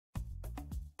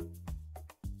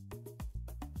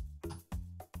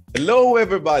Hello,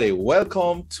 everybody.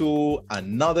 Welcome to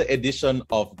another edition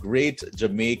of Great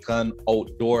Jamaican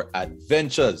Outdoor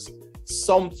Adventures.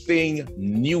 Something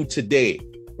new today.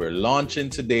 We're launching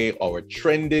today our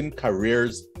Trending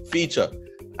Careers feature.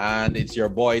 And it's your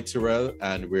boy, Terrell,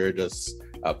 and we're just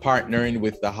partnering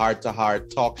with the Heart to Heart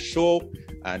Talk Show.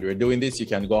 And we're doing this. You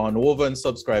can go on over and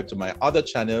subscribe to my other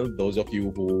channel. Those of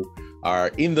you who are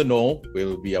in the know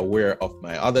will be aware of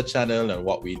my other channel and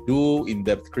what we do: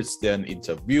 in-depth Christian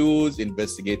interviews,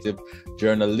 investigative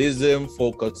journalism,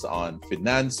 focus on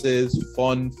finances,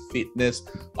 fun, fitness,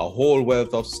 a whole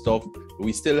wealth of stuff.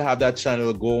 We still have that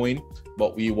channel going,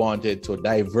 but we wanted to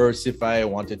diversify. I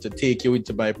wanted to take you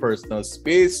into my personal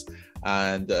space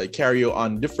and carry you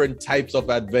on different types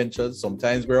of adventures.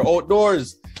 Sometimes we're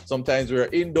outdoors, sometimes we're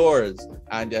indoors.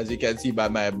 And as you can see by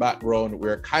my background,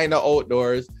 we're kind of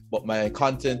outdoors, but my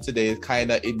content today is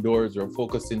kind of indoors. We're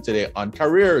focusing today on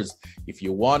careers. If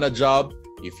you want a job,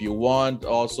 if you want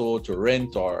also to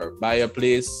rent or buy a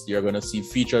place, you're going to see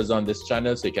features on this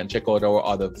channel. So you can check out our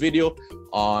other video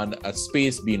on a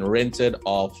space being rented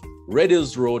off Red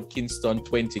Hills Road, Kingston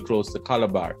 20, close to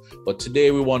Calabar. But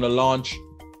today we want to launch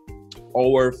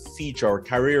our feature, our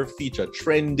career feature,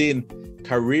 Trending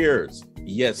Careers.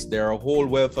 Yes, there are a whole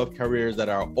wealth of careers that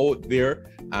are out there,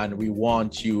 and we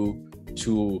want you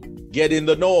to get in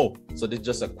the know. So this is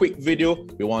just a quick video.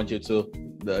 We want you to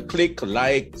click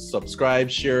like, subscribe,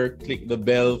 share, click the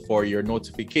bell for your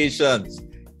notifications.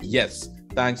 Yes,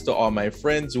 thanks to all my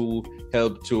friends who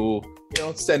helped to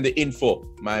send the info.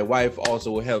 My wife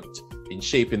also helped in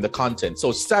shaping the content.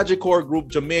 So Sagicor Group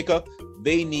Jamaica,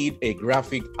 they need a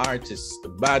graphic artist,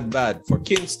 bad for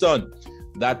Kingston.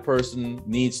 That person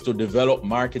needs to develop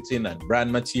marketing and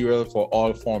brand material for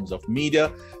all forms of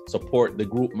media, support the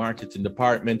group marketing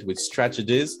department with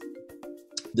strategies,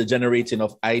 the generating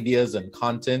of ideas and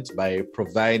content by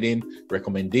providing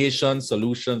recommendations,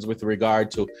 solutions with regard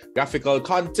to graphical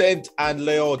content and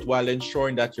layout, while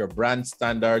ensuring that your brand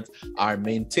standards are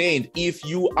maintained. If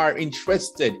you are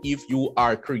interested, if you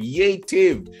are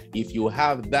creative, if you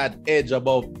have that edge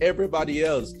above everybody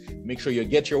else, make sure you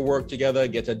get your work together,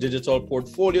 get a digital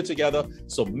portfolio together,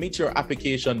 submit your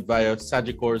application via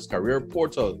Sagicor's career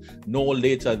portal no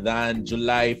later than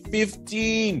July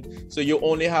 15. So you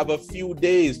only have a few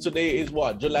days. Today is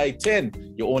what? July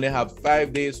 10. You only have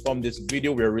 5 days from this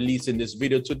video. We're releasing this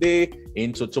video today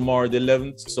into tomorrow the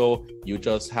 11th. So you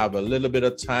just have a little bit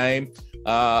of time.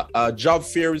 A job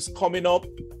fair is coming up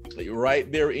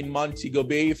right there in Montego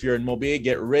Bay. If you're in Mobay,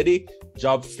 get ready.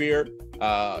 Job fair.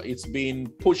 It's being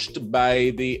pushed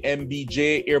by the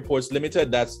MBJ Airports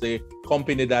Limited. That's the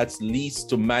company that's leased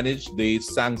to manage the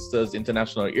Sangsters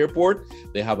International Airport.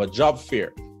 They have a job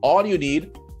fair. All you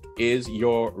need is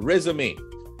your resume.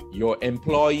 Your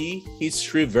employee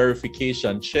history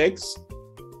verification checks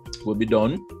will be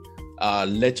done.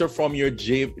 Letter from your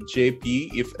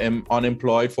JP if I'm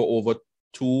unemployed for over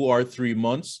 2 or 3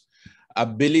 months.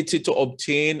 Ability to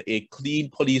obtain a clean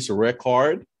police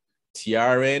record,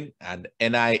 TRN and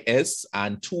NIS,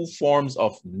 and 2 forms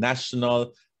of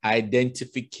national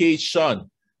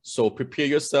identification. So prepare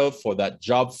yourself for that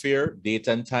job fair, date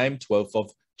and time, 12th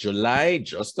of July,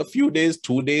 just a few days,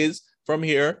 2 days from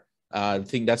here. I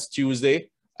think that's Tuesday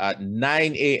at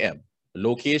 9 a.m.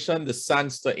 Location, the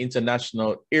Sangster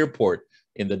International Airport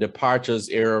in the departures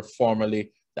area,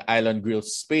 formerly the Island Grill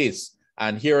space.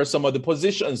 And here are some of the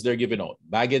positions they're giving out: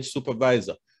 baggage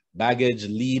supervisor, baggage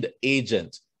lead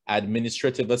agent,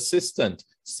 administrative assistant,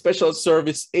 special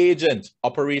service agent,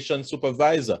 operations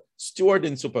supervisor,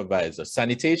 stewarding supervisor,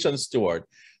 sanitation steward,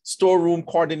 storeroom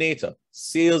coordinator,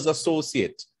 sales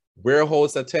associate,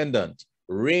 warehouse attendant,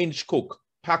 range cook,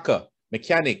 packer,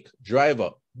 mechanic,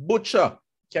 driver, butcher.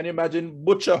 Can you imagine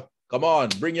butcher? Come on,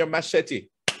 bring your machete.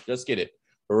 Just kidding.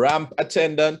 Ramp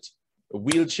attendant,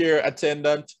 wheelchair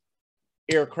attendant,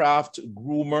 aircraft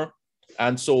groomer.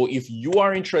 And so if you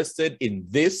are interested in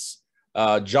this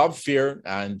job fair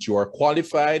and you are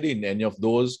qualified in any of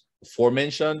those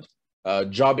aforementioned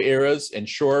job areas,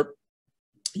 ensure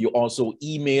you also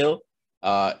email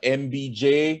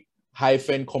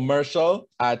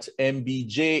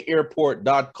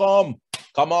mbj-commercial@mbjairport.com.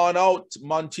 Come on out,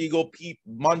 Montego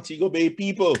Bay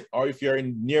people, or if you're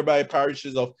in nearby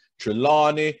parishes of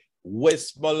Trelawney,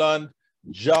 Westmoreland,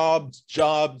 jobs,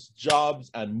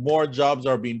 and more jobs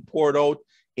are being poured out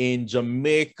in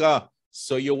Jamaica.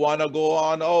 So you want to go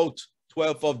on out,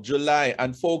 12th of July.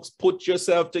 And folks, put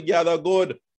yourself together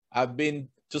good. I've been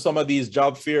to some of these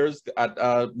job fairs at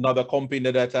another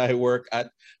company that I work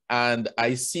at, and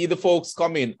I see the folks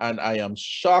coming, and I am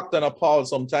shocked and appalled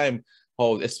sometimes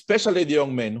how, especially the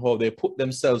young men, how they put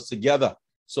themselves together.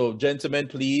 So gentlemen,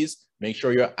 please make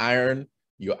sure you iron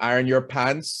your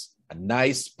pants, a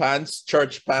nice pants,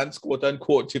 church pants, quote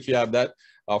unquote, if you have that,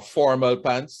 formal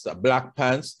pants, black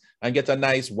pants, and get a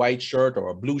nice white shirt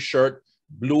or a blue shirt.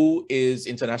 Blue is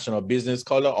international business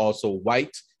color, also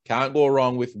white. Can't go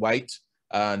wrong with white,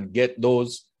 and get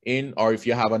those in. Or if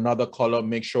you have another color,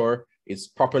 make sure it's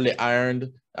properly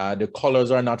ironed. The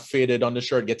colors are not faded on the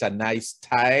shirt. Get a nice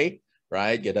tie,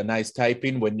 right? Get a nice tie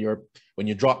pin. When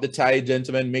you drop the tie,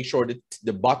 gentlemen, make sure that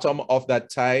the bottom of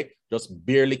that tie just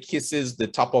barely kisses the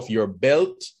top of your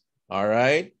belt, all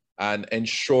right? And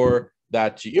ensure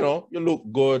that, you know, you look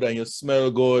good and you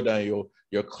smell good and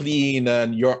you're clean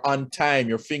and you're on time,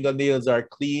 your fingernails are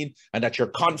clean, and that you're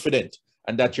confident,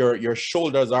 and that your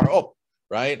shoulders are up,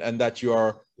 right? And that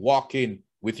you're walking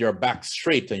with your back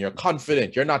straight and you're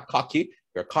confident. You're not cocky,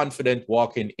 you're confident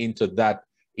walking into that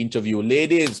interview.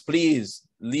 Ladies, please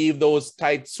leave those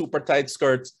tight, super tight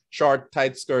skirts, short,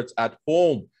 tight skirts at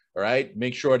home, all right?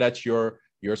 Make sure that your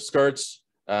skirts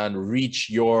and reach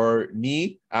your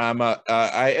knee.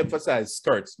 I emphasize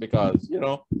skirts because, you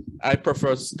know, I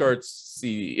prefer skirts,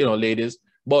 see, you know, ladies,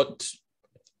 but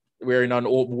we're in an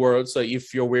open world. So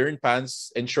if you're wearing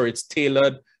pants, ensure it's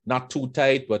tailored, not too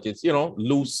tight, but it's, you know,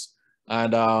 loose,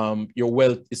 and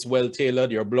it's well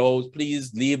tailored. Your blouse,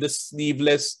 please leave the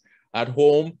sleeveless at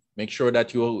home. Make sure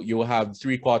that you have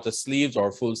 3/4 sleeves or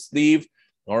full sleeve.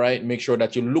 All right. Make sure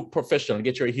that you look professional.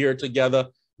 Get your hair together.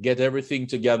 Get everything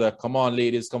together. Come on,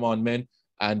 ladies. Come on, men,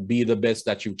 and be the best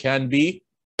that you can be.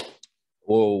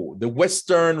 Oh, the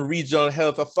Western Regional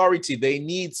Health Authority, they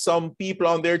need some people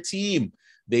on their team.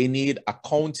 They need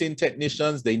accounting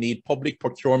technicians. They need public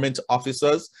procurement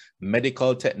officers,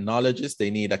 medical technologists.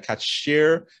 They need a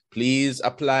cashier. Please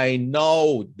apply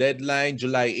now. Deadline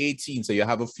July 18th. So you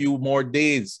have a few more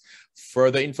days.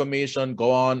 Further information,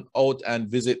 go on out and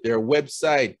visit their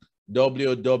website,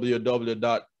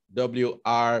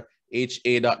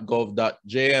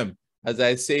 www.wrha.gov.jm. As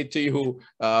I say to you,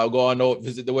 go on out,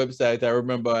 visit the website. I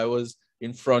remember I was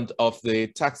in front of the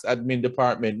tax admin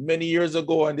department many years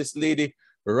ago, and this lady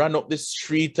ran up the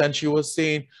street and she was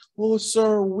saying, "Oh,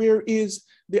 sir, where is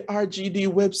the RGD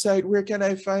website? Where can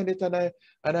I find it?" And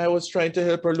I was trying to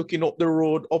help her, looking up the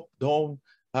road, up, down.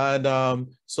 And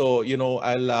so, you know,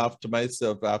 I laughed to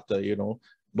myself after, you know,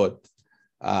 but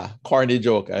corny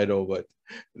joke, I know, but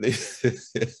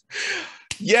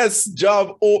yes,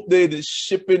 job opening,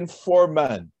 shipping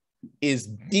foreman is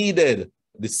needed.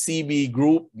 The CB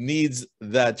group needs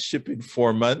that shipping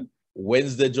foreman.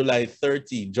 Wednesday, July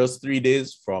 30, just 3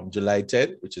 days from July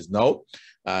 10, which is now.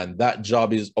 And that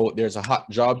job is out. There's a hot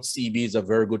job. CB is a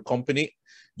very good company.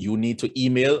 You need to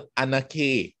email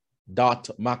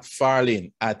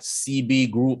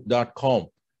annak.mcfarlane@cbgroup.com.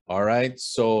 All right.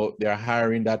 So they're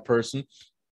hiring that person.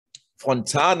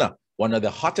 Fontana, one of the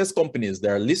hottest companies,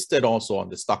 they're listed also on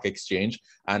the stock exchange.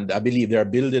 And I believe they're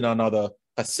building another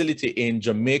facility in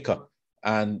Jamaica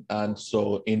and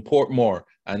so in Portmore.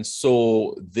 And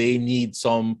so they need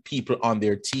some people on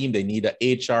their team. They need an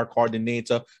HR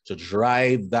coordinator to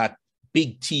drive that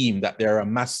big team that they're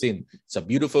amassing. It's a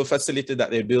beautiful facility that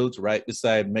they built right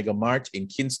beside Mega Mart in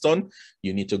Kingston.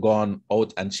 You need to go on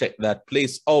out and check that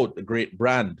place out, a great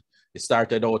brand. It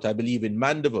started out, I believe, in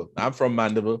Mandeville. I'm from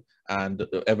Mandeville, and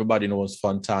everybody knows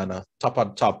Fontana, top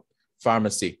on top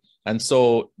pharmacy. And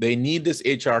so they need this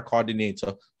HR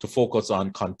coordinator to focus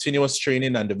on continuous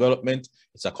training and development.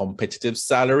 It's a competitive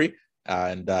salary.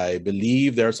 And I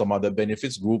believe there are some other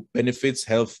benefits, group benefits,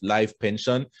 health, life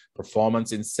pension,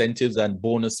 performance incentives, and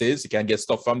bonuses. You can get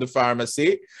stuff from the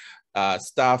pharmacy,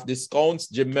 staff discounts,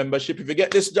 gym membership. If you get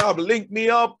this job, link me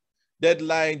up.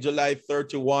 Deadline July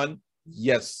 31.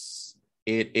 Yes,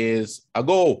 it is a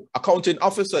go. Accounting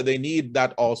officer, they need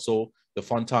that also. The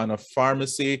Fontana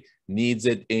Pharmacy needs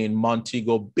it in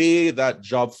Montego Bay, that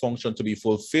job function to be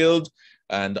fulfilled.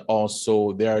 And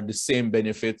also there are the same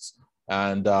benefits.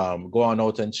 And go on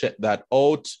out and check that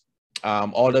out.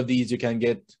 All of these, you can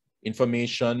get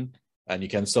information and you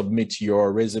can submit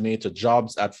your resume to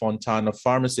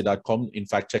jobs@fontanapharmacy.com. In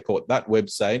fact, check out that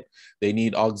website. They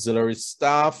need auxiliary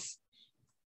staff.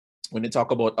 When you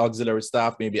talk about auxiliary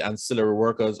staff, maybe ancillary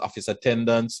workers, office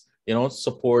attendants, you know,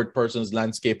 support persons,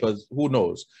 landscapers, who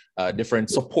knows, different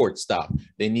support staff.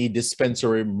 They need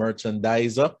dispensary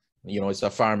merchandiser. You know, it's a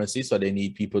pharmacy, so they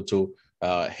need people to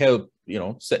help, you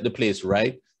know, set the place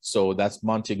right. So that's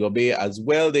Montego Bay as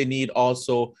well. They need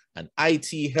also an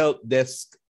IT help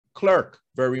desk clerk,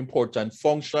 very important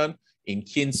function in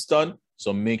Kingston.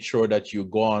 So make sure that you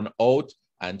go on out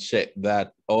and check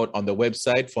that out on the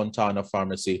website,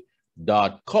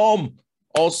 fontanapharmacy.com.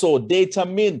 Also, Data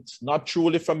Mint, not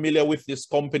truly familiar with this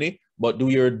company, but do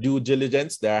your due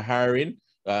diligence. They're hiring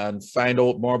and find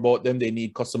out more about them. They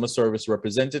need customer service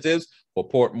representatives for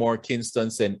Portmore, Kingston,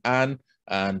 St. Anne,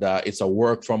 and it's a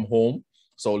work from home.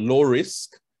 So low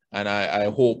risk, and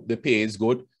I hope the pay is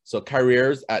good. So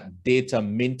careers at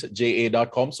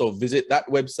datamintja.com. So visit that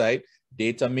website,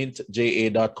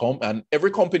 datamintja.com. And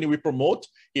every company we promote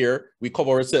here, we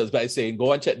cover ourselves by saying,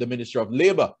 go and check the Ministry of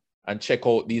Labor and check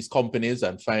out these companies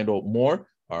and find out more.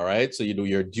 All right, so you do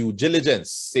your due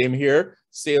diligence. Same here,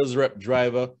 sales rep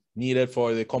driver needed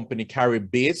for the company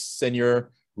Caribase. Send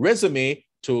your resume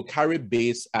to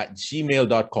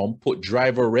caribase@gmail.com. Put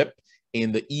driver rep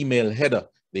in the email header.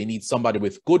 They need somebody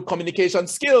with good communication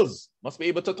skills, must be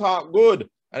able to talk good.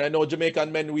 And I know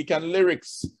Jamaican men, we can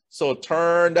lyrics. So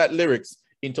turn that lyrics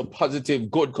into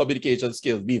positive, good communication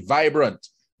skills. Be vibrant,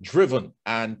 driven,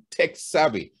 and tech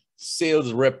savvy.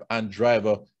 Sales rep and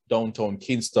driver, downtown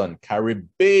Kingston,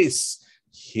 Caribase.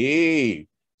 Hey,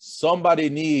 somebody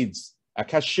needs a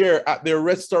cashier at their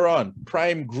restaurant,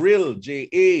 Prime Grill,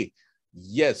 JA.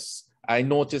 Yes, I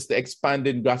noticed the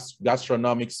expanding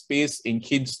gastronomic space in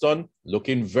Kingston,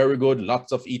 looking very good.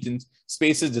 Lots of eating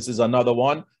spaces. This is another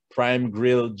one, Prime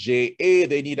Grill, JA.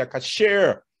 They need a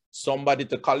cashier, somebody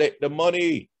to collect the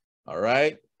money. All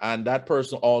right. And that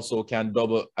person also can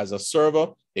double as a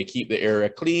server. They keep the area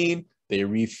clean. They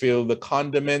refill the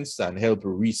condiments and help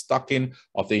restocking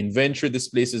of the inventory. This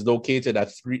place is located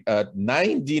at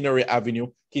 9 Deanery Avenue,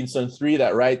 Kingston 3,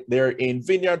 that right there in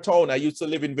Vineyard Town. I used to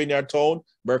live in Vineyard Town,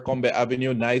 Bercombe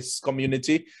Avenue, nice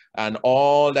community. And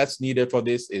all that's needed for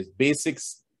this is basic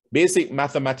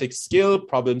mathematics skill,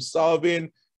 problem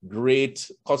solving, great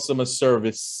customer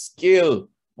service skill.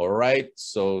 All right,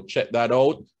 so check that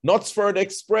out. Knutsford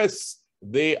Express,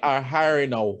 they are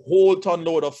hiring a whole ton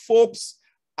load of folks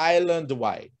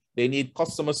island-wide. They need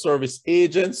customer service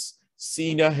agents,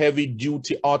 senior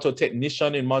heavy-duty auto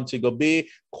technician in Montego Bay,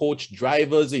 coach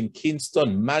drivers in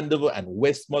Kingston, Mandeville, and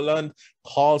Westmoreland,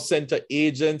 call center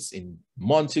agents in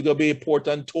Montego Bay, Port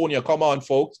Antonio. Come on,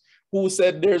 folks. Who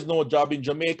said there's no job in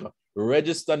Jamaica?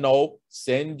 Register now.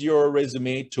 Send your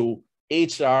resume to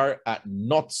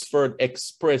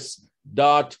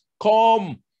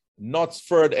hr@knutsfordexpress.com.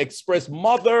 Knutsford Express.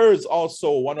 Mothers,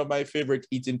 also one of my favorite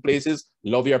eating places.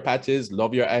 Love your patties,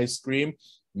 love your ice cream.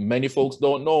 Many folks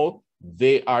don't know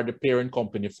they are the parent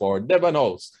company for Devon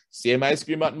House. Same ice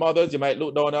cream at Mothers. You might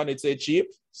look down on it, say cheap.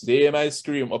 Same ice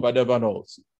cream up at Devon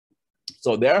House.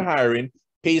 So they're hiring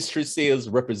pastry sales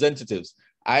representatives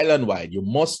island-wide. You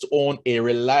must own a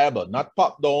reliable, not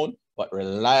pop down, but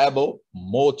reliable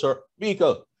motor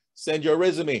vehicle. Send your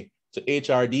resume to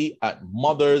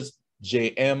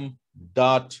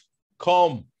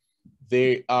hrd@mothersjm.com.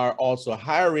 They are also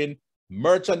hiring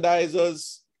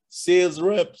merchandisers, sales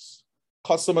reps,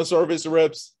 customer service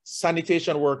reps,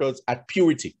 sanitation workers at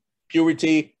Purity.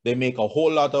 Purity, they make a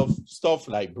whole lot of stuff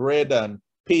like bread and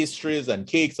pastries and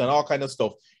cakes and all kind of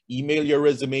stuff. Email your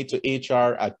resume to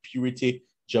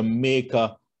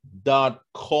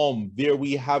hr@purityjamaica.com. There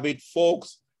we have it,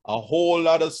 folks. A whole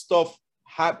lot of stuff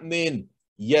happening.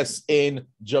 Yes, in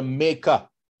Jamaica.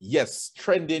 Yes,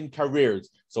 trending careers.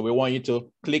 So we want you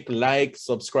to click like,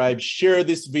 subscribe, share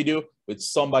this video with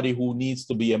somebody who needs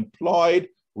to be employed.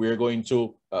 We're going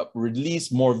to release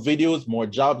more videos. More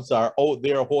jobs are out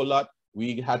there, a whole lot.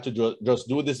 We had to just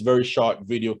do this very short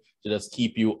video to just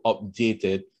keep you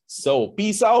updated. So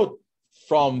peace out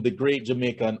from the Great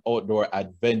Jamaican Outdoor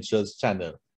Adventures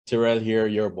channel. Terrell here,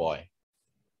 your boy.